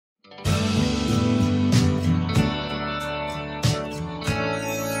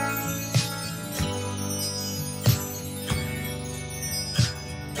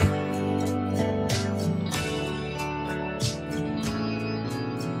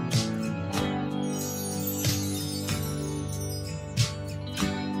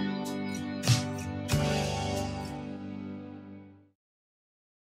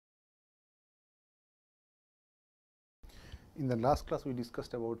In the last class, we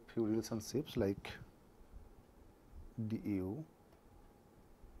discussed about few relationships like du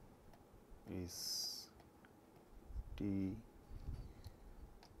is T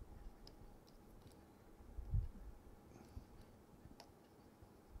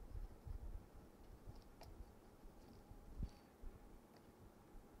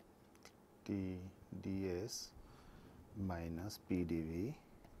T ds minus P dV,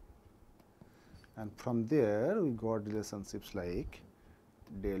 and from there we got relationships like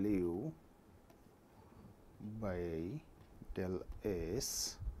del u by del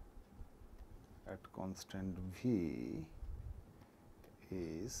s at constant V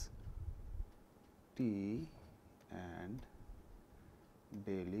is T and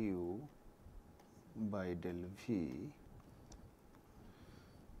del u by del V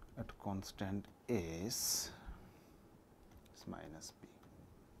at constant S is minus P.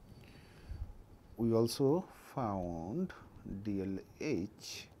 We also found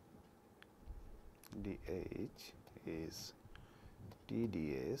dLH is T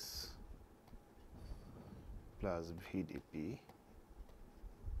ds plus V dP.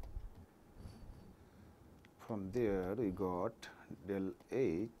 From there we got del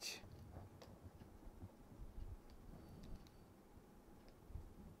H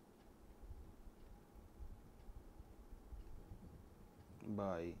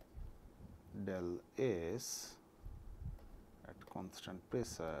by del S at constant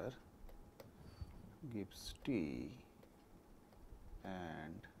pressure gives T,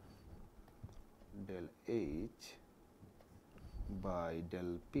 and del H by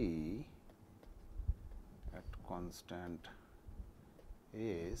del P at constant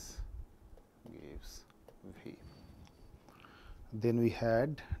S gives V. Then we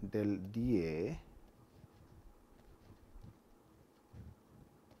had del dA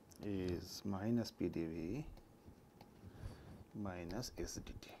is minus P dV minus S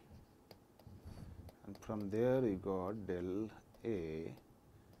dt, and from there we got del A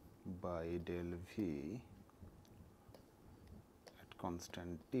by del V at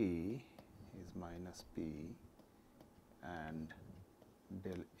constant T is minus P, and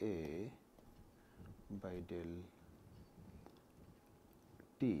del A by del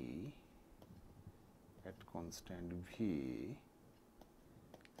T at constant V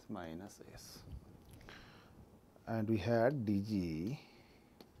is minus S, and we had dG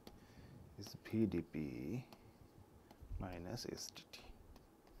is V dP minus S dt,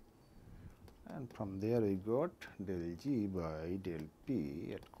 and from there we got del G by del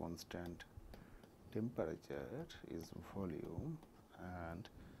P at constant temperature is volume, and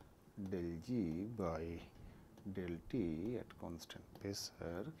del G by del T at constant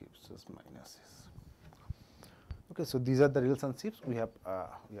pressure gives us minus S. Okay, so these are the relationships we have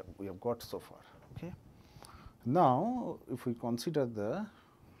got so far. Okay. Now, if we consider the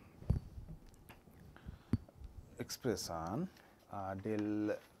expression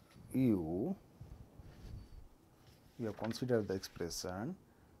del u, we have considered the expression.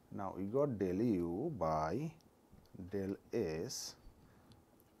 Now, we got del u by del S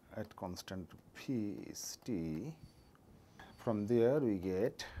at constant V is T. From there, we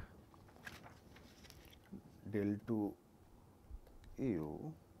get del 2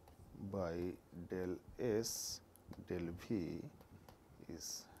 u by del S del V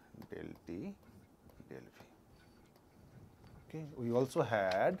is del T del V. Okay. We also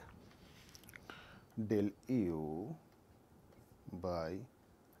had del u by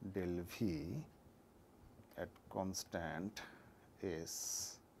del V at constant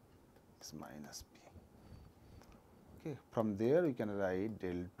S is minus P. Okay. From there we can write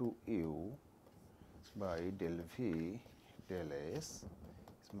del 2 u by del V del S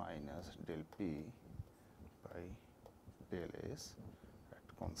is minus del P by del S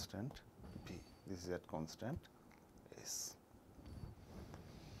at constant V. This is at constant S.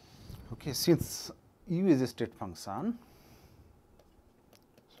 Okay, since u is a state function,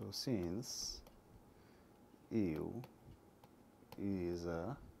 so since u is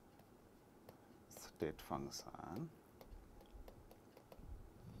a state function,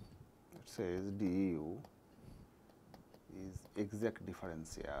 it says du is exact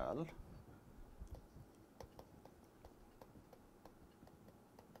differential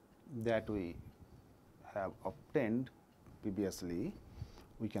that we have obtained previously.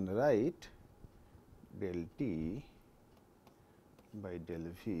 We can write del T by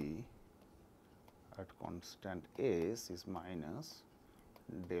del V at constant S is minus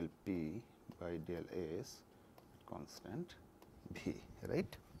del P by del S at constant V,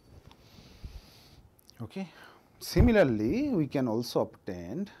 right. Okay. Similarly, we can also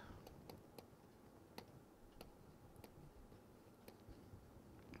obtain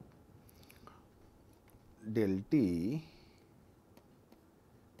del T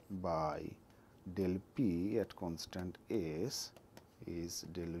by del P at constant S is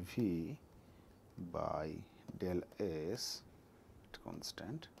del V by del S at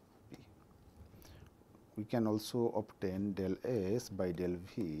constant P. We can also obtain del S by del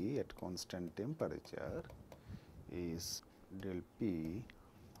V at constant temperature is del P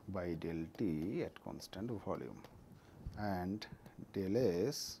by del T at constant volume, and del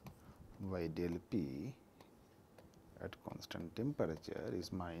S by del P at constant temperature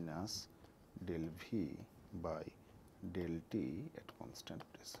is minus del V by del T at constant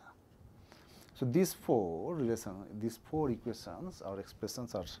pressure. So these four equations or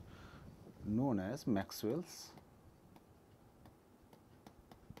expressions are known as Maxwell's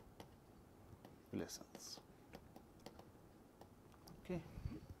relations. Okay.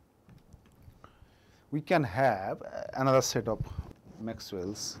 We can have another set of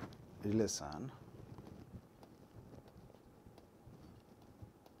Maxwell's relation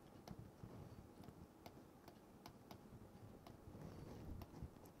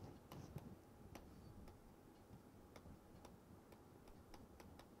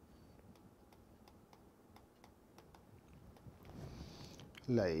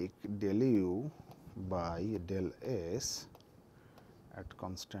like del U by del S at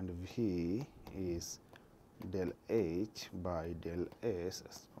constant V is del H by del S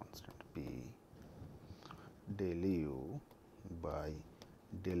as constant P, del U by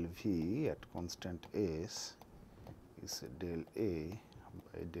del V at constant S is del A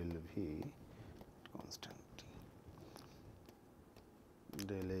by del V at constant T,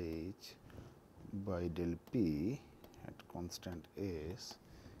 del H by del P at constant S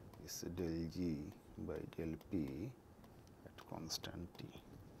is del G by del P at constant T,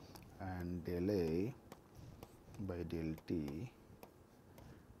 and del A by del T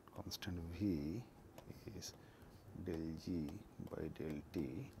constant V is del G by del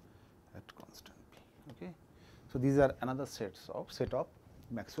T at constant P. Okay. So these are another set of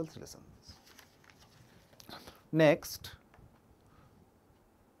Maxwell's relations. Next,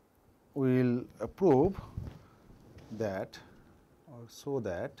 we will prove that or show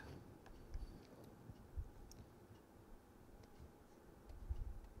that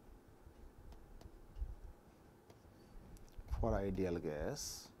for ideal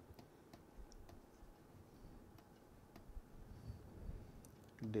gas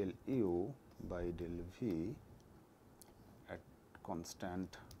del U by del V at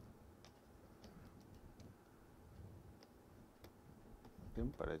constant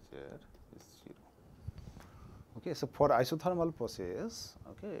temperature is 0. Okay, so for isothermal process,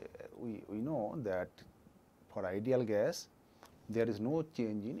 okay, we know that for ideal gas there is no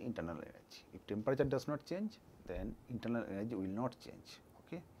change in internal energy. If temperature does not change, then internal energy will not change.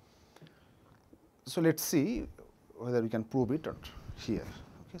 Okay. So let us see whether we can prove it or here.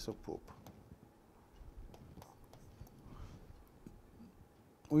 Okay, so prove.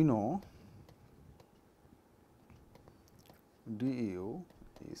 We know dU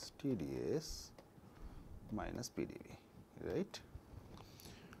is TdS minus PdV, right?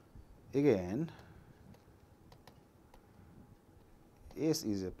 Again, S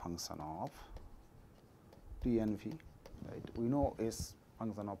is a function of T and V, right? We know S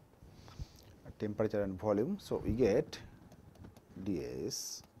function of temperature and volume, so we get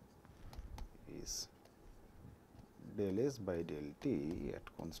ds is del S by del T at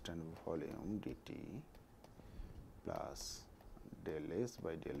constant volume dt plus del S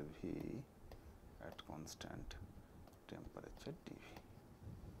by del V at constant temperature dV.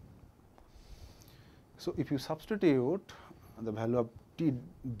 So if you substitute the value of T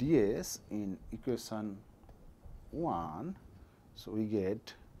ds in equation 1, so we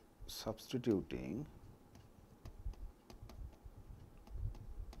get, substituting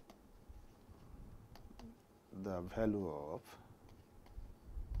the value of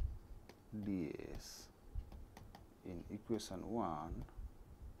ds in equation 1,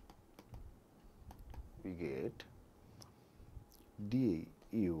 we get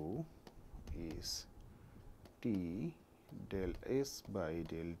du is T del S by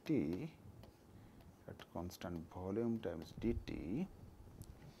del T at constant volume times dt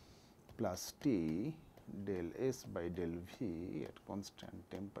plus T del S by del V at constant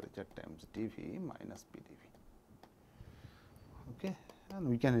temperature times dV minus PdV. Okay, and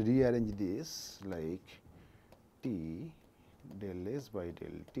we can rearrange this like T del S by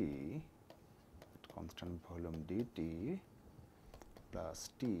del T at constant volume dt plus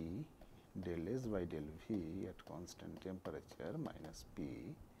T del S by del V at constant temperature minus P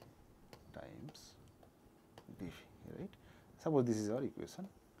times dV, right. Suppose this is our equation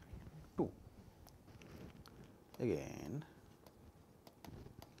 2. again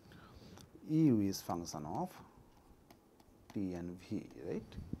U is function of T and V, right.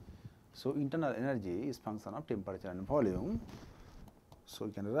 So, internal energy is function of temperature and volume. So,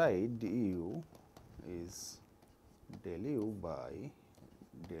 we can write du is del U by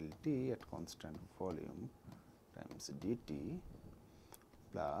del T at constant volume times dt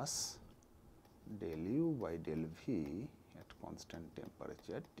plus del U by del V at constant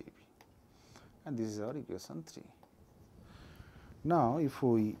temperature dV, and this is our equation 3. Now, if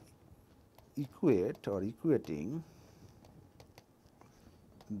we equate or equating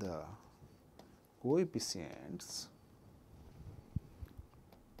the coefficients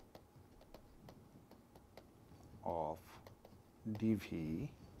of dV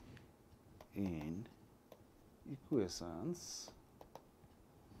in equations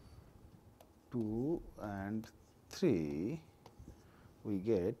 2 and 3, we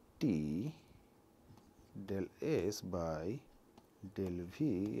get T del S by del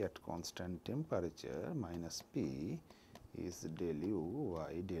V at constant temperature minus P is del U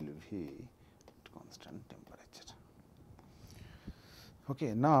by del V at constant temperature.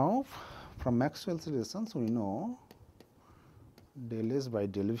 Okay, now from Maxwell's relations we know del S by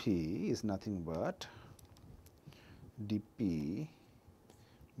del V is nothing but dP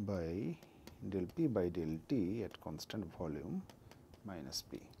by del P by del T at constant volume minus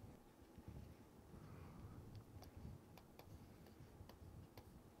P.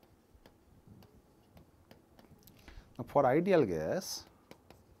 Now, for ideal gas,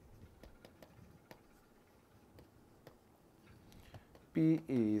 P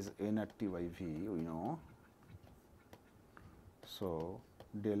is nRT by V, we know. So,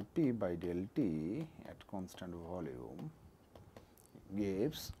 del P by del T at constant volume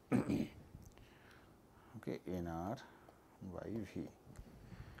gives okay, nR by V.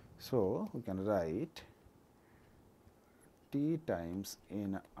 So, we can write T times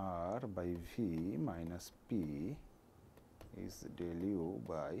nR by V minus P is del U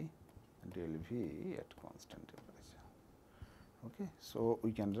by del V at constant temperature. Okay. So,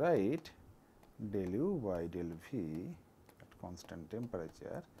 we can write del U by del V at constant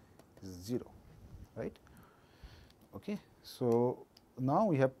temperature is 0, right. Okay. So, now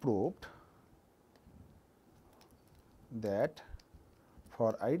we have proved that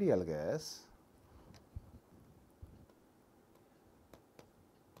for ideal gas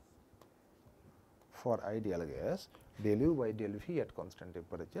del U by del V at constant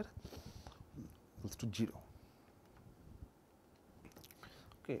temperature equals to 0.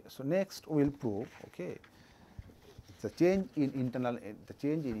 Okay. So, next we will prove okay, the change in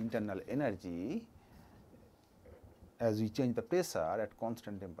internal energy as we change the pressure at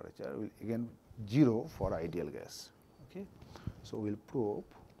constant temperature will again 0 for ideal gas. Okay. So, we will prove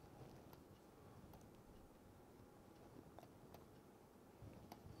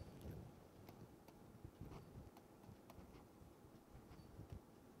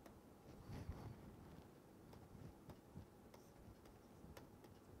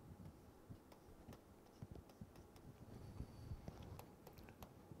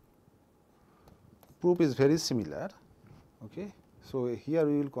proof is very similar. Okay. So, here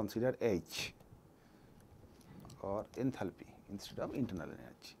we will consider H or enthalpy instead of internal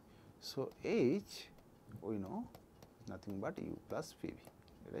energy. So, H we know nothing but U plus PV,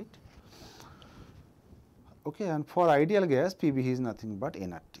 right. Okay, and for ideal gas PV is nothing but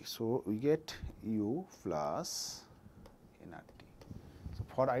nRT. So, we get U plus nRT. So,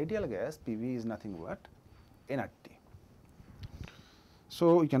 for ideal gas PV is nothing but nRT.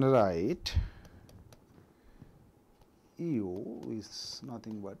 So, we can write U is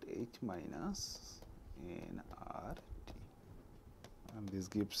nothing but H minus nRT, and this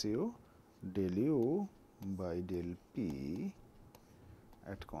gives you del U by del P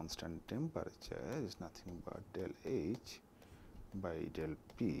at constant temperature is nothing but del H by del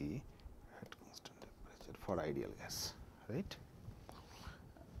P at constant temperature for ideal gas, right.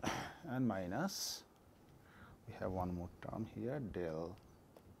 And minus we have one more term here del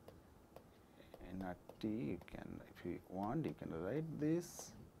nRT. You can, if you want, you can write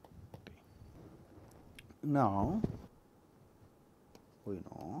this. Now, we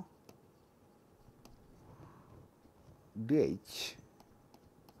know dH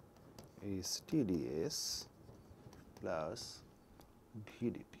is TdS plus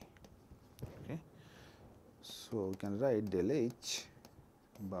ddt. Okay. So, we can write del H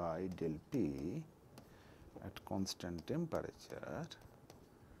by del P at constant temperature.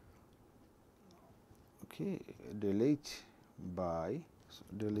 Okay, del H by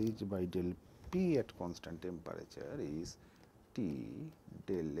del P at constant temperature is T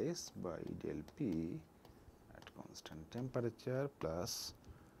del S by del P at constant temperature plus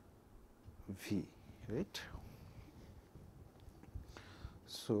V, right.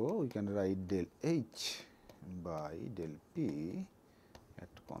 So we can write del H by del P at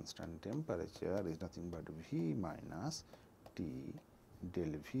constant temperature is nothing but V minus T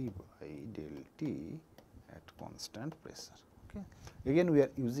del V by del T at constant pressure. Okay. Again we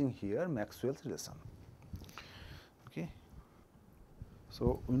are using here Maxwell's relation. Okay.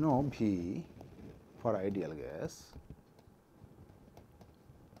 So we know V for ideal gas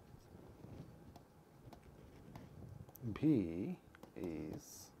V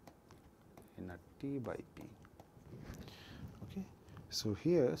is nRT by P. Okay. So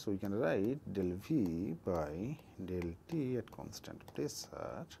here, so we can write del V by del T at constant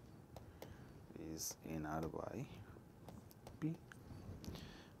pressure is nR by P.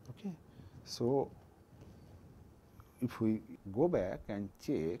 Okay. So if we go back and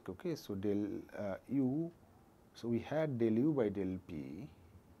check, okay, so del U, so we had del U by del P,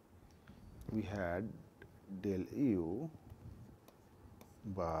 we had del U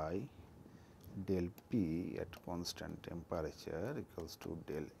by del P at constant temperature equals to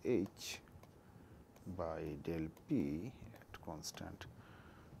del H by del P at constant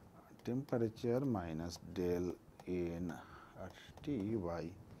temperature minus del nRT by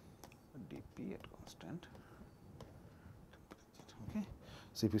dP at constant temperature. Okay.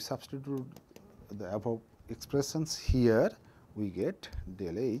 So if we substitute the above expressions here, we get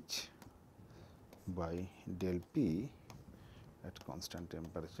del H by del P at constant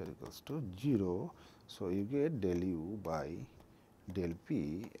temperature equals to 0. So you get del U by del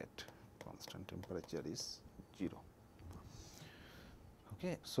P at constant temperature is 0.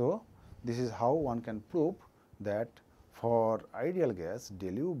 Okay. So this is how one can prove that for ideal gas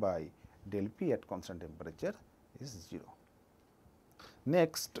del U by del P at constant temperature is 0.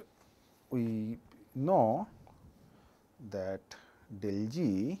 Next we know that del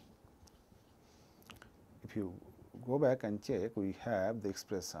G, if you go back and check, we have the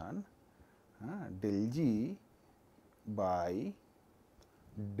expression del G by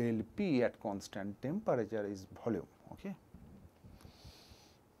del P at constant temperature is volume. Okay.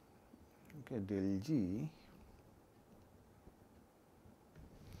 Okay, del G,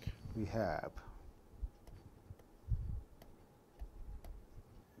 we have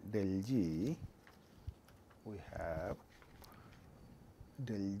del G, we have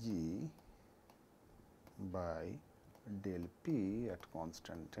del G by del P at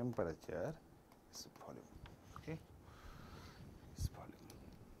constant temperature is volume. Okay, is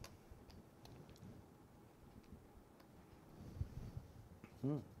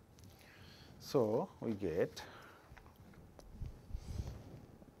volume. So we get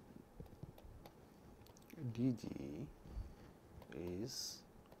dG is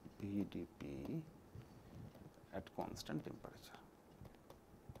VdP at constant temperature.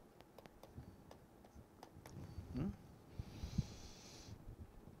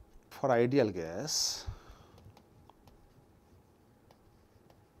 For ideal gas,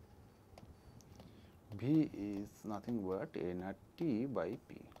 V is nothing but nRT by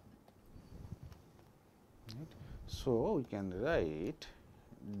P. Right. So we can write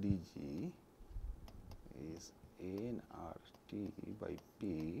dG is nRT by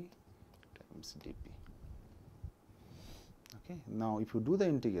P times dP. Okay. Now if you do the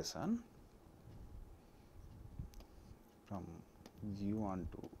integration from G1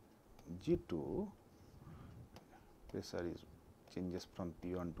 to G2, pressure is changes from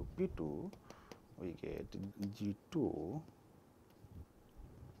P1 to P2, we get G2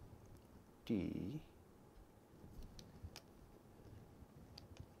 T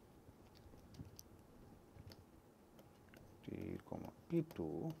comma P2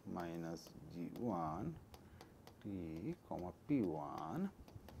 minus G1 T comma P1,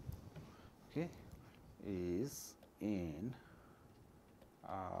 okay, is in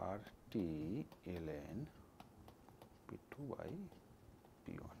RT ln P2 by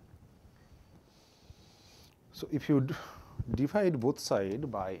P1. So if you divide both sides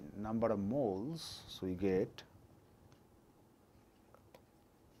by number of moles, so we get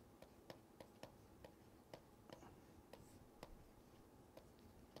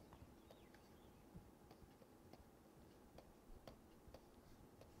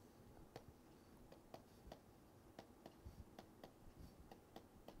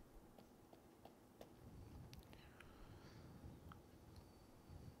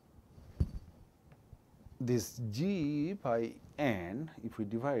this G by N, if we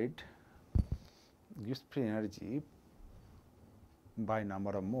divide Gibbs free energy by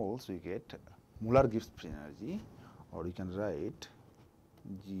number of moles, we get molar Gibbs free energy, or you can write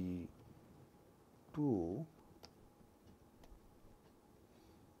G2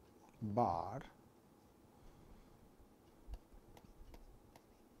 bar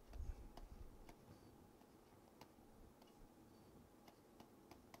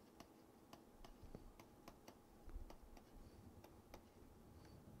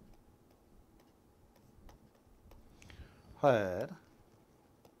where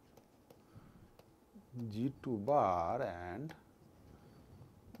G2 bar and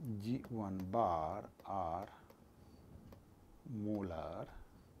G1 bar are molar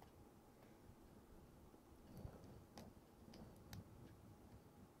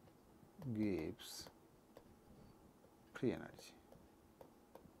gives free energy.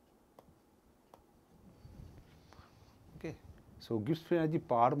 Okay. So, gives free energy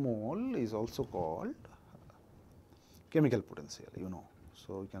per mole is also called chemical potential, you know.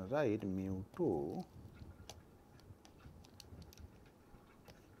 So, you can write mu 2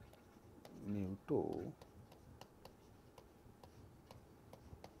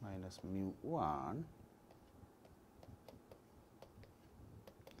 minus mu 1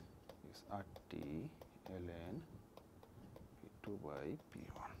 is RT ln P2 by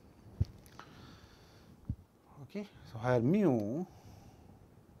P1. Okay. So, where mu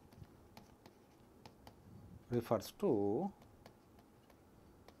refers to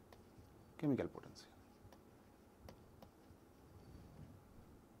chemical potential.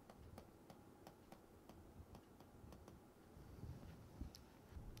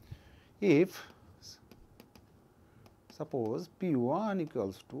 If suppose P1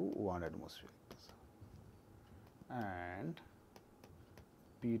 equals to 1 atmospheric pressure and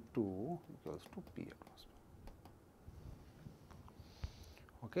P2 equals to P atmosphere.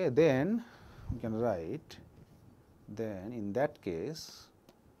 Okay, then we can write, then in that case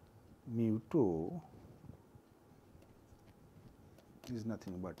mu 2 is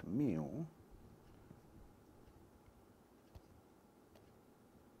nothing but mu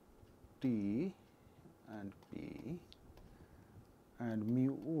T and P, and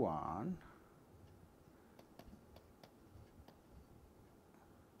mu 1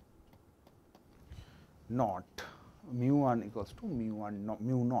 naught, mu 1 equals to mu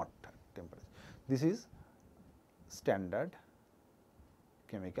naught temperature. This is standard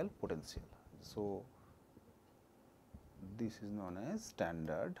chemical potential. So, this is known as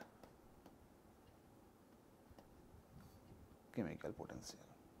standard chemical potential.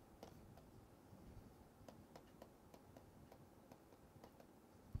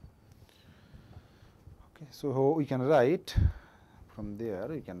 Okay, so we can write from there,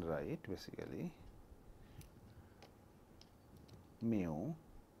 we can write basically mu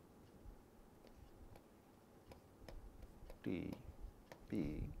T P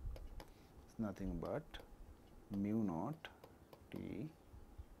is nothing but mu naught T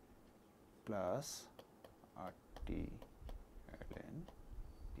plus RT ln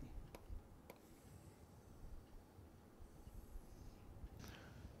P.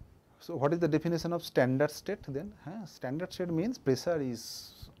 So, what is the definition of standard state then? Standard state means pressure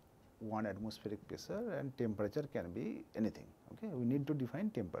is 1 atmospheric pressure and temperature can be anything. Okay, we need to define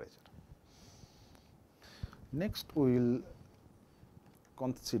temperature. Next, we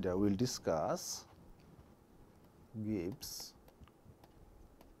will discuss Gibbs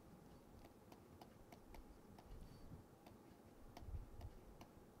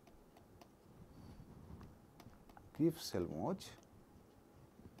Helmholtz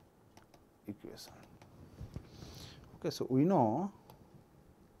equation. Okay, so we know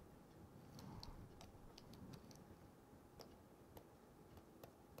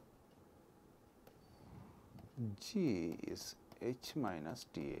G is H minus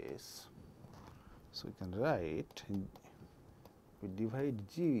Ts. So, we can write, we divide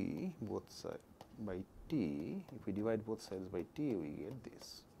G both sides by T. If we divide both sides by T, we get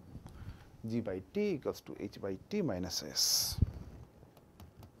this. G by T equals to H by T minus S.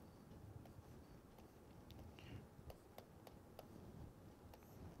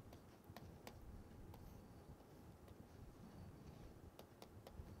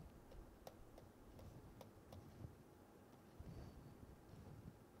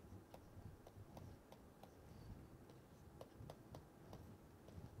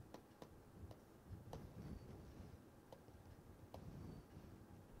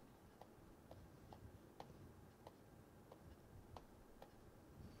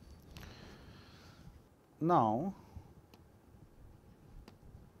 Now,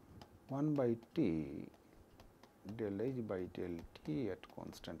 1 by T del H by del T at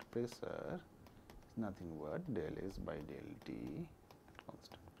constant pressure is nothing but del S by del T at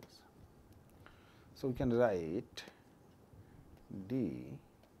constant pressure. So, we can write D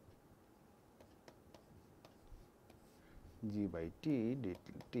G by T del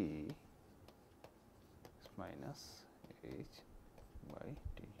T is minus H by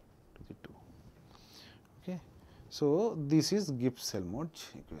T to the 2. Okay. So, this is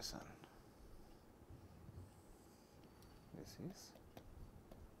Gibbs-Helmholtz equation. This is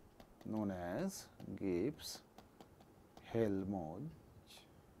known as Gibbs-Helmholtz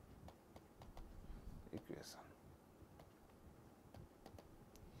equation.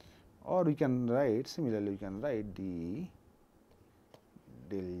 Or we can write, similarly we can write d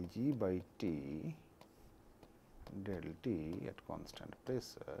del G by T del T at constant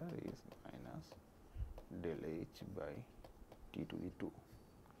pressure is minus del H by T to the 2.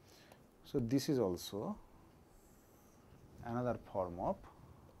 So, this is also another form of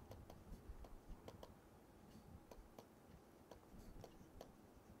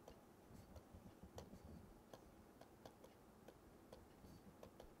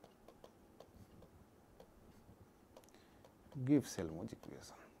Gibbs-Helmholtz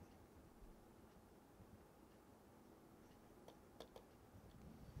equation.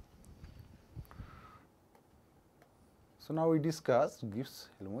 So, now we discuss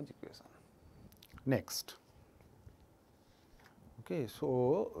Gibbs-Helmholtz equation. Next. Okay,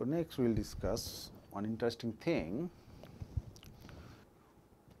 so next we will discuss one interesting thing,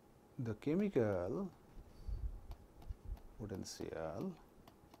 the chemical potential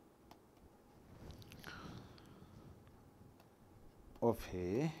of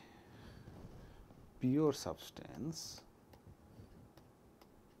a pure substance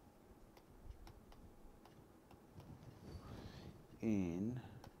in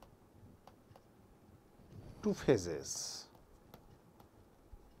two phases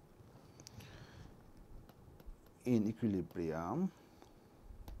in equilibrium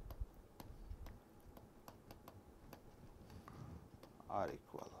are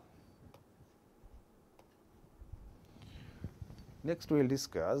equal. Next, we will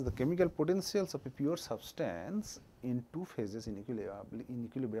discuss the chemical potentials of a pure substance in two phases in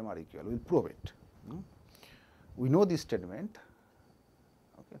equilibrium are equal. We will prove it. We know this statement.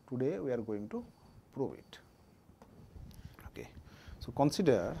 Okay. Today, we are going to prove it. Okay. So,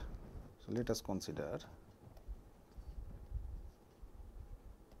 consider, so let us consider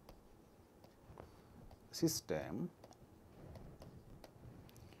system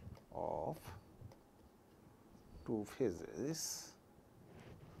of two phases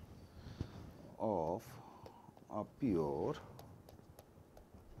of a pure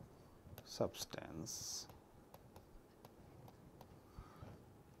substance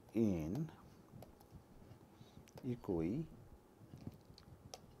in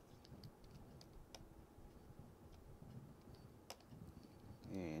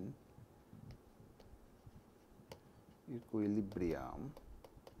equilibrium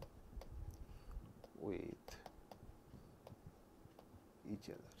with each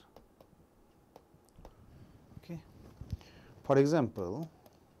other. Okay. For example,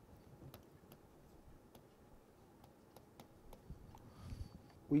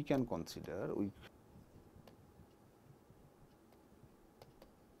 we can consider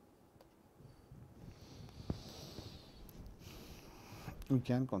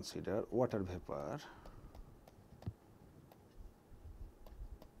water vapor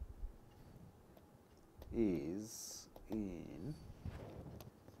is in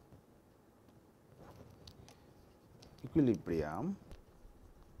equilibrium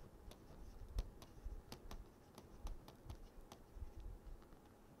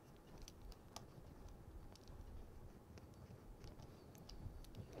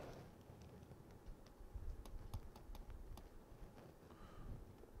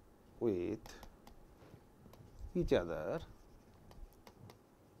with each other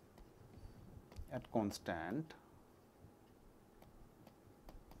at constant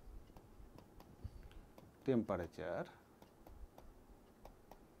temperature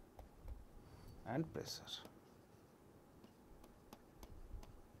and pressure.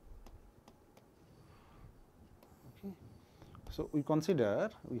 Okay. So, we consider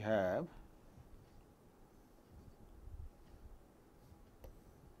we have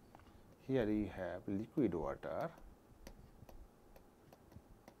here you have liquid water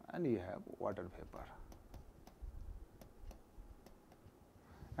and you have water vapor,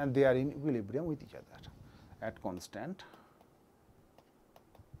 and they are in equilibrium with each other at constant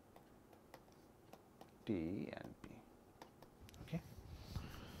T and P. Okay.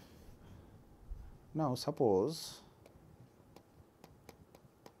 Now, suppose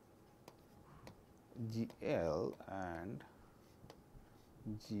GL and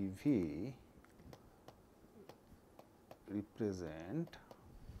GV represent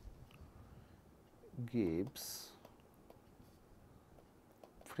Gibbs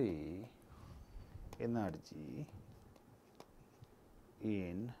free energy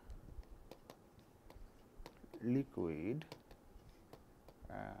in liquid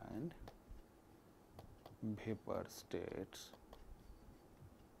and vapor states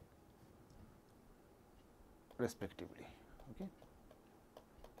respectively. Okay.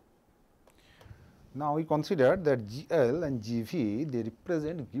 Now, we consider that GL and GV, they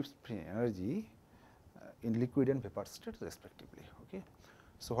represent Gibbs free energy in liquid and vapor states respectively. Okay.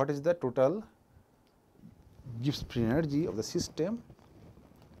 So, what is the total Gibbs free energy of the system?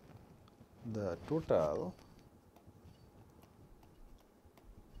 The total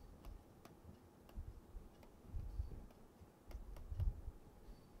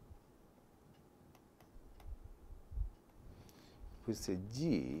we say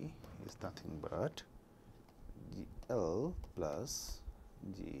G is nothing but GL plus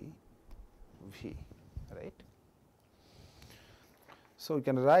GV, right. So, we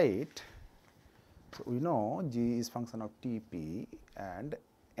can write, so we know G is function of Tp and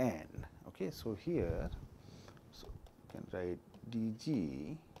N. Okay. So, here, so we can write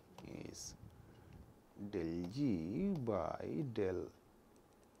dG is del G by del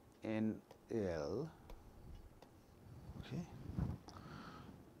NL, okay,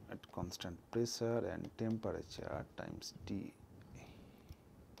 at constant pressure and temperature times D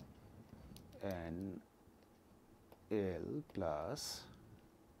N L plus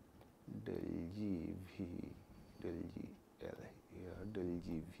del G V del G L here del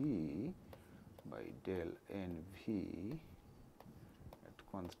G V by del N V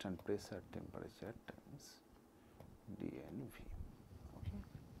at constant pressure temperature times D N V. Okay.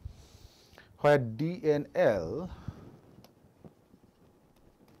 Where D N L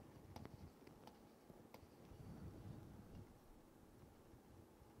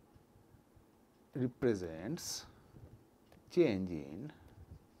represents change in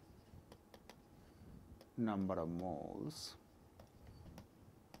number of moles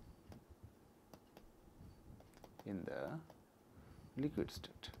in the liquid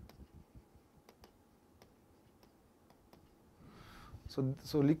state.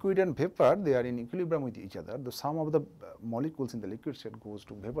 So, liquid and vapor, they are in equilibrium with each other. The sum of the molecules in the liquid state goes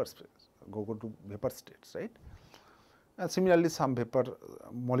to vapor space, go to vapor states, right. And similarly, some vapor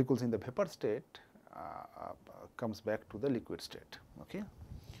molecules in the vapor state comes back to the liquid state. Okay.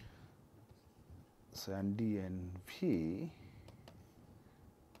 So, and dNV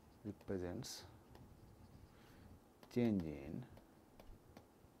represents change in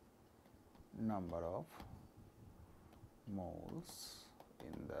number of moles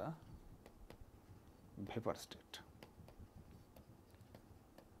in the vapor state.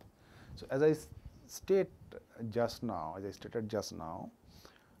 So, as I stated just now,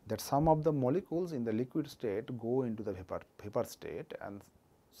 that some of the molecules in the liquid state go into the vapor state, and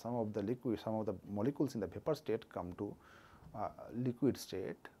some of the molecules in the vapor state come to liquid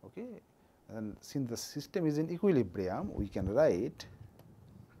state. Okay. And since the system is in equilibrium, we can write,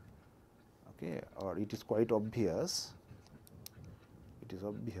 okay, or it is quite obvious,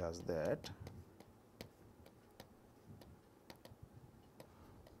 that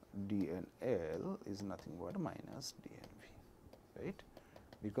dNL is nothing but minus dNV, right,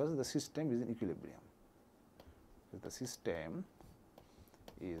 because the system is in equilibrium. So, the system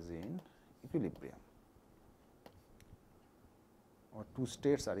is in equilibrium, or two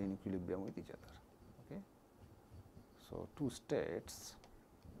states are in equilibrium with each other. Okay. So, two states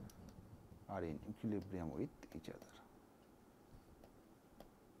are in equilibrium with each other.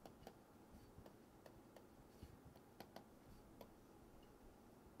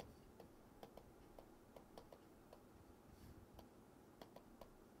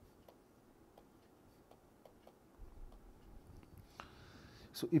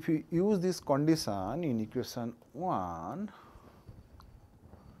 So, if you use this condition in equation 1,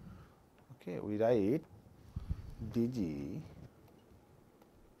 okay, we write dG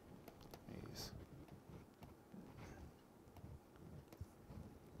is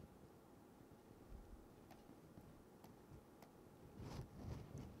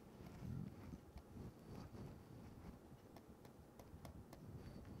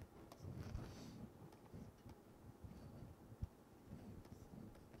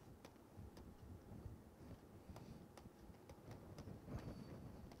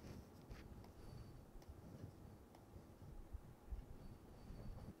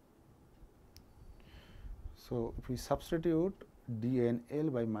so, if we substitute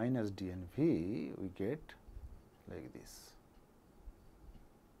dNL by minus dNV, we get like this.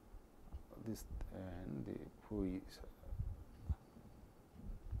 And then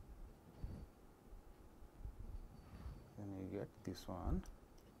we get this one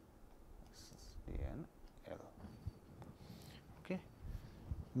DNL. Okay.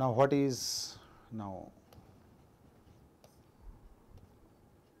 Now what is now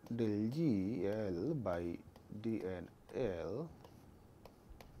del G L by DNL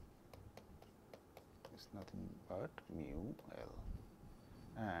is nothing but mu L,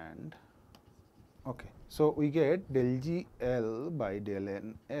 and okay. So we get del G L by del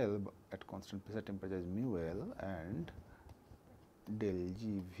N L at constant pressure temperature is mu L, and del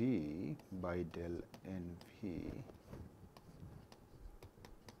G V by del N V is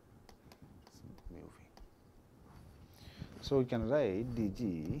mu V. So we can write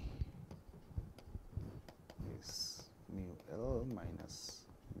dG is mu L minus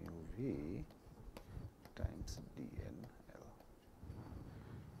mu V times dNL.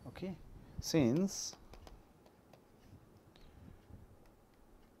 Okay. Since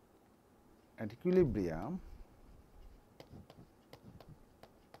at equilibrium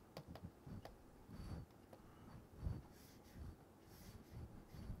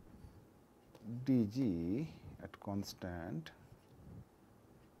dG at constant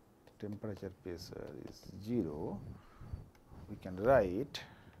temperature pressure is 0, we can write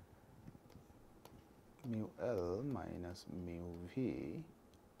mu L minus mu V,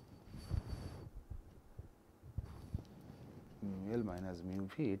 mu L minus mu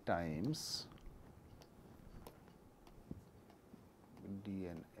V times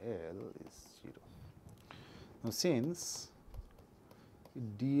dNL is 0. Now, since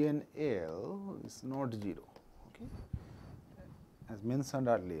dNL is not 0, okay, as mentioned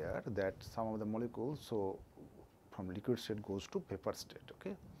earlier that some of the molecules, so from liquid state goes to vapor state.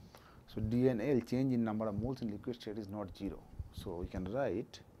 Okay. So, dNL change in number of moles in liquid state is not 0. So, we can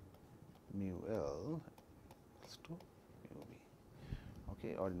write mu L is to mu V.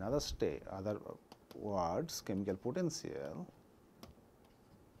 Okay. Or in other words, chemical potential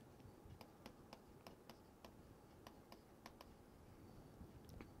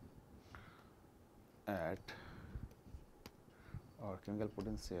at or chemical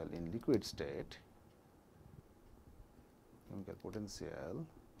potential in liquid state, chemical potential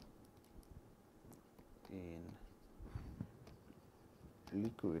in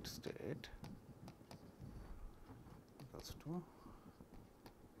liquid state equals to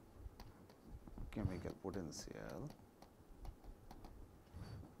chemical potential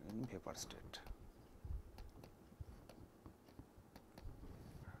in vapor state.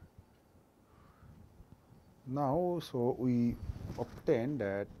 Now, so we obtain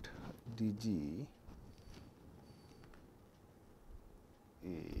that dG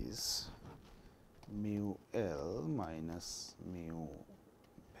is mu L minus mu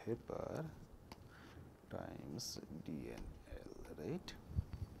vapor times dNL, right?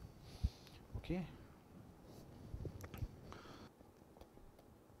 Okay.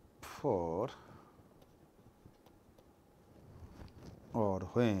 For or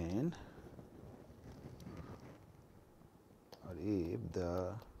when or if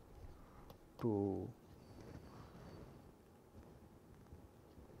the two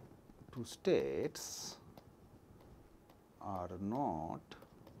states are not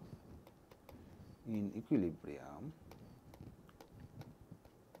in equilibrium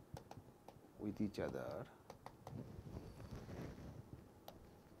with each other,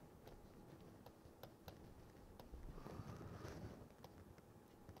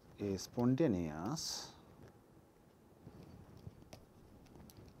 a spontaneous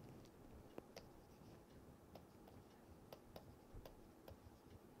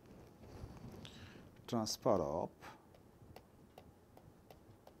transfer of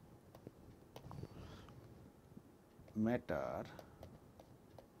matter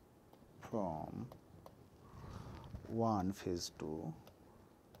from one phase to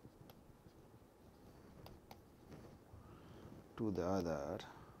the other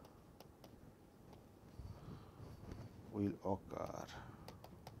will occur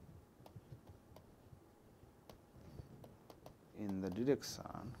in the direction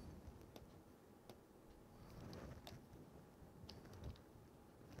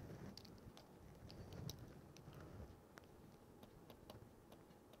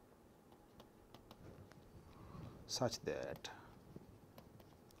such that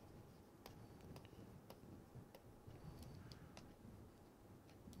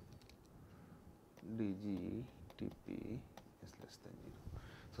dG Tp is less than 0.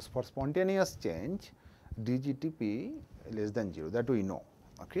 So, for spontaneous change dG Tp less than 0, that we know.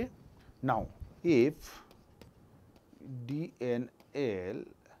 Okay. Now, if dNL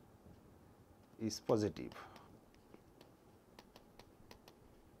is positive,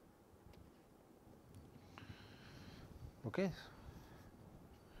 okay,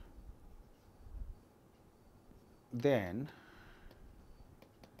 then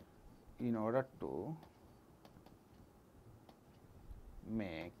in order to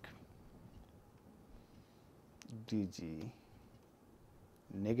make dg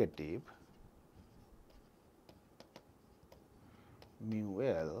negative, mu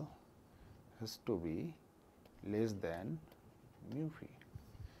L has to be less than mu V.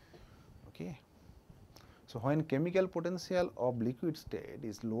 Okay. So, when chemical potential of liquid state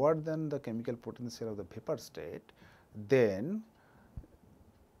is lower than the chemical potential of the vapor state, then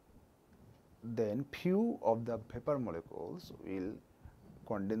few of the vapor molecules will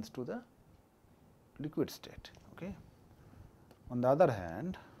condense to the liquid state. Okay. On the other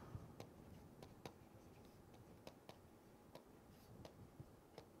hand,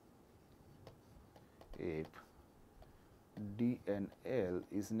 if D and L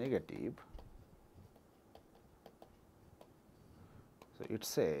is negative, so it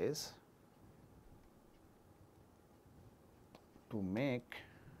says to make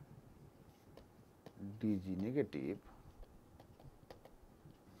Dg negative,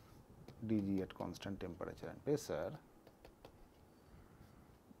 Dg at constant temperature and pressure,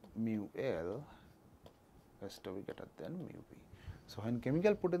 mu L has to be greater than mu V. So, when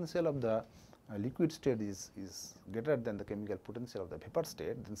chemical potential of the liquid state is greater than the chemical potential of the vapor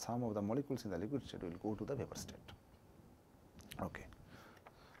state, then some of the molecules in the liquid state will go to the vapor state. Okay.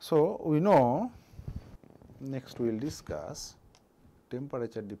 So, we know next we will discuss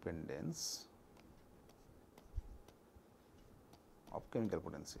temperature dependence of chemical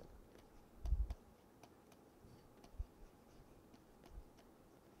potential.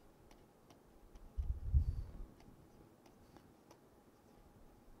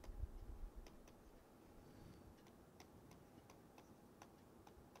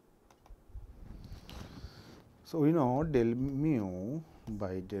 So, we know del mu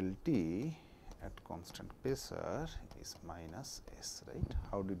by del T at constant pressure is minus S, right.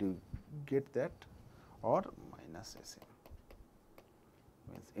 How did you get that? Or minus Sm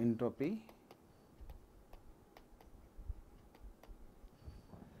means entropy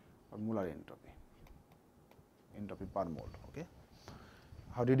or molar entropy, entropy per mole. Okay.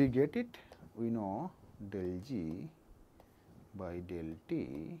 How did you get it? We know del G by del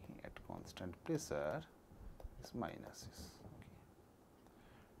T at constant pressure is minus S. Okay.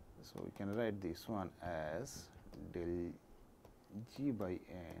 So, we can write this one as del G by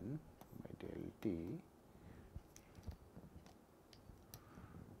N by del T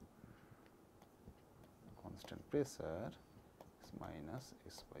constant pressure is minus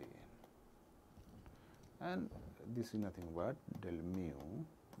S by N, and this is nothing but del mu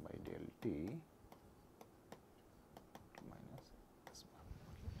by del T minus S bar.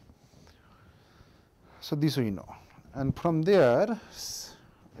 So, this we know, and from there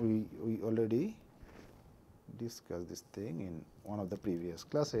we already discussed this thing in one of the previous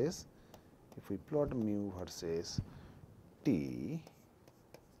classes. If we plot mu versus T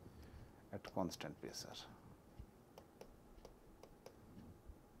at constant pressure,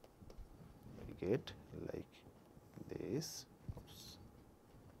 we get like this. Oops.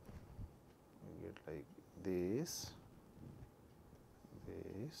 We get like this,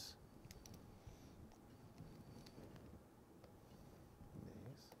 this, this.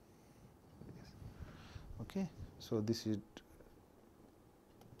 Okay. So, this is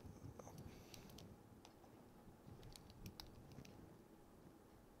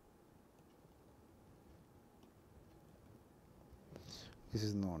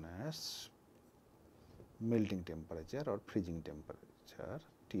known as melting temperature or freezing temperature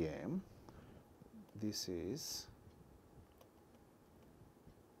Tm. This is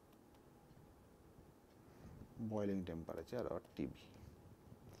boiling temperature or Tb.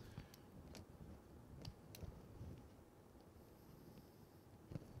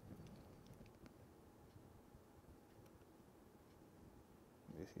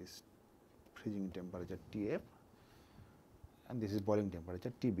 This is freezing temperature Tf and this is boiling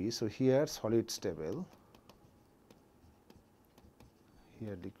temperature Tb. So, here solid stable,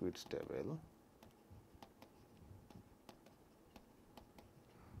 here liquid stable,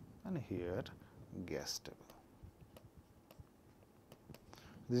 and here gas stable.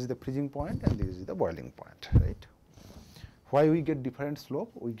 This is the freezing point and this is the boiling point, right. Why we get different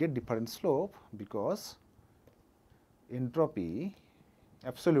slope? We get different slope because entropy,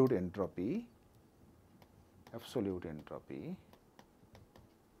 absolute entropy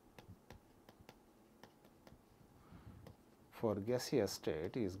for gaseous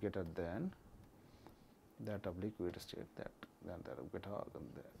state is greater than that of liquid state, than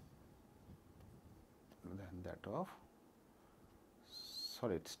that of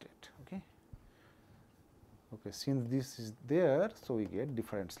solid state. Okay. Okay, since this is there, so we get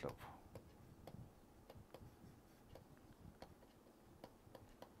different slope.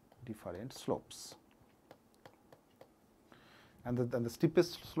 Different slopes. And the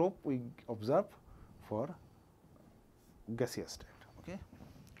steepest slope we observe for gaseous state. Okay.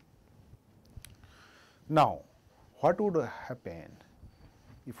 Now, what would happen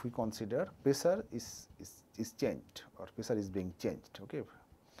if we consider pressure is changed, or pressure is being changed? Okay.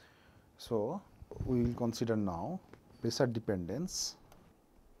 So, we will consider now pressure dependence,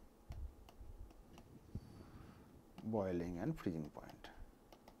 boiling and freezing point.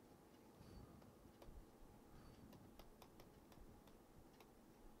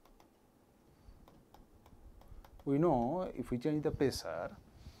 We know if we change the pressure,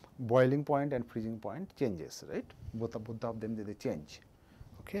 boiling point and freezing point changes, right? Both of them they change.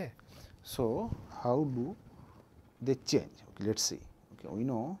 Okay. So, how do they change? Okay, let's see. Okay, we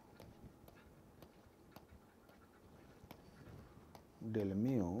know del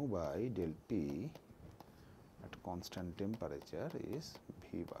mu by del P at constant temperature is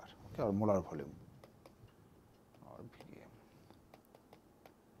V bar, okay, or molar volume, or Vm,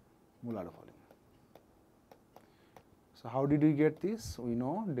 molar volume. So, how did we get this? We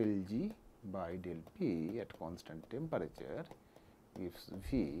know del G by del P at constant temperature is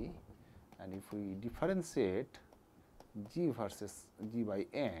V, and if we differentiate G versus G by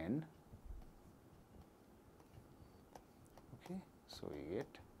N, okay, so we get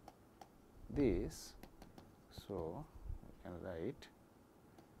this. So, we can write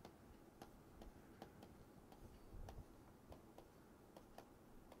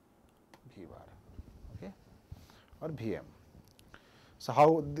V bar, okay, or Vm. So,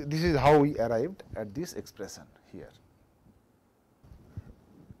 how this is how we arrived at this expression here.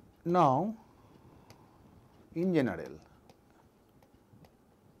 Now, in general,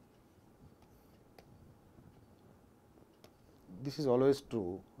 this is always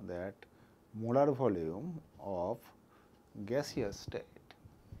true that molar volume of gaseous state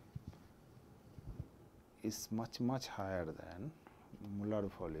is much higher than molar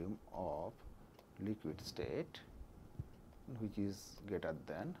volume of liquid state, which is greater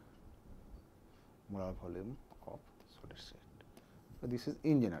than molar volume of solid state. So, this is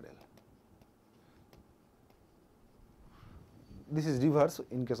in general. This is reverse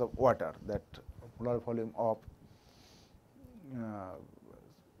in case of water, that molar volume of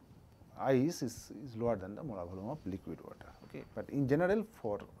ice is lower than the molar volume of liquid water. Okay. But in general,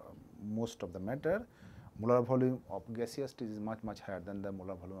 for most of the matter, molar volume of gaseous state is much higher than the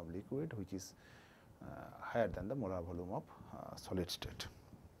molar volume of liquid, which is higher than the molar volume of solid state.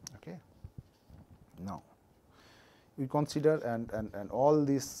 Okay. Now, we consider and all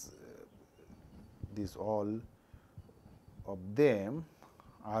these all of them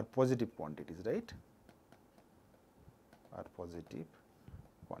are positive quantities, right? Are positive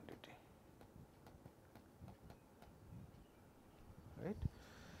quantity, right?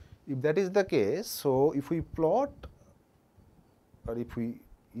 If that is the case, so if we plot or if we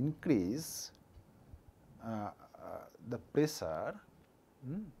increase the pressure,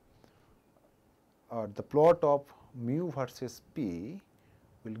 or the plot of mu versus P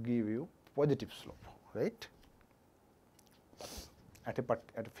will give you positive slope, right? At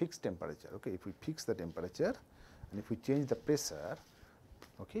a fixed temperature. Okay, if we fix the temperature and if we change the pressure,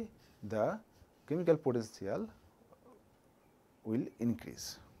 okay, the chemical potential will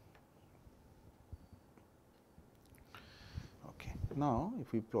increase. Okay. Now,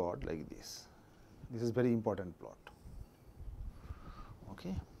 if we plot like this, this is very important plot.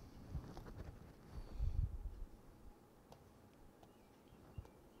 Okay.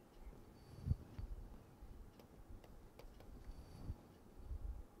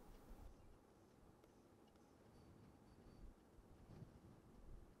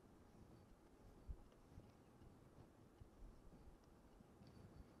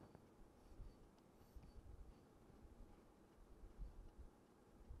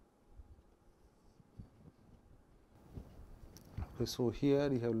 Okay, so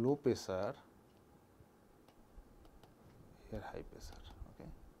here you have low pressure, here high pressure. Okay.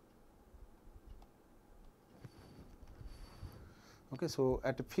 Okay, so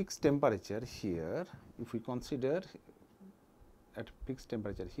at a fixed temperature here, if we consider at fixed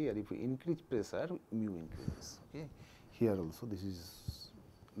temperature here, if we increase pressure, mu increases. Okay. Here also this is,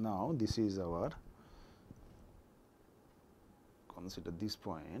 now this is our, consider this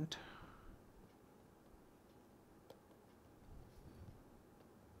point.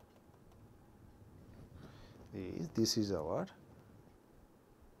 This is our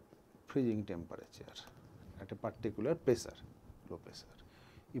freezing temperature at a particular pressure, low pressure.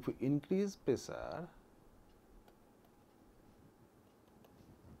 If we increase pressure,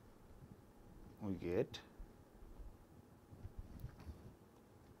 we get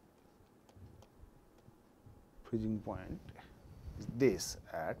freezing point is this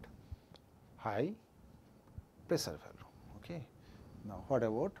at high pressure value. Okay. Now, what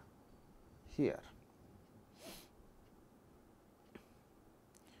about here?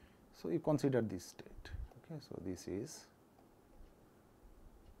 So, you consider this state. Okay. So, this is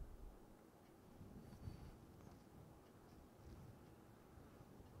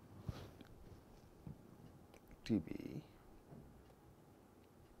TB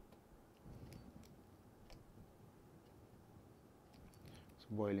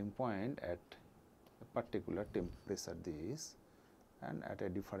boiling point at a particular temperature this, and at a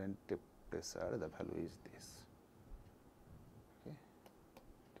different pressure the value is this. Okay.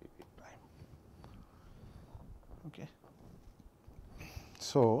 TB prime. Okay.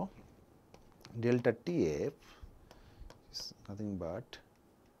 So, delta TF is nothing but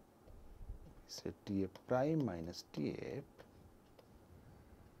say TF prime minus TF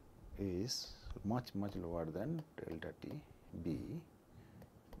is much lower than delta TB,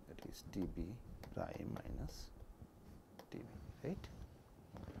 that is TB prime minus TB, right.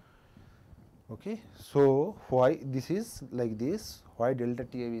 Okay. So, why this is like this? Why delta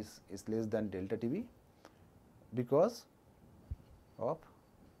TF is less than delta TB? Because of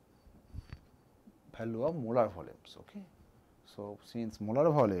value of molar volumes. Okay. So, since molar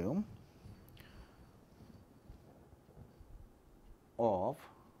volume of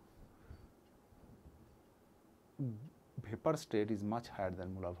vapor state is much higher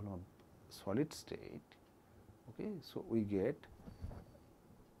than molar volume of solid state. Okay. So, we get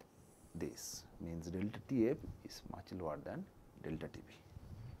this means delta TF is much lower than delta TB.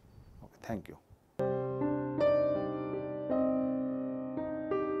 Okay. Thank you.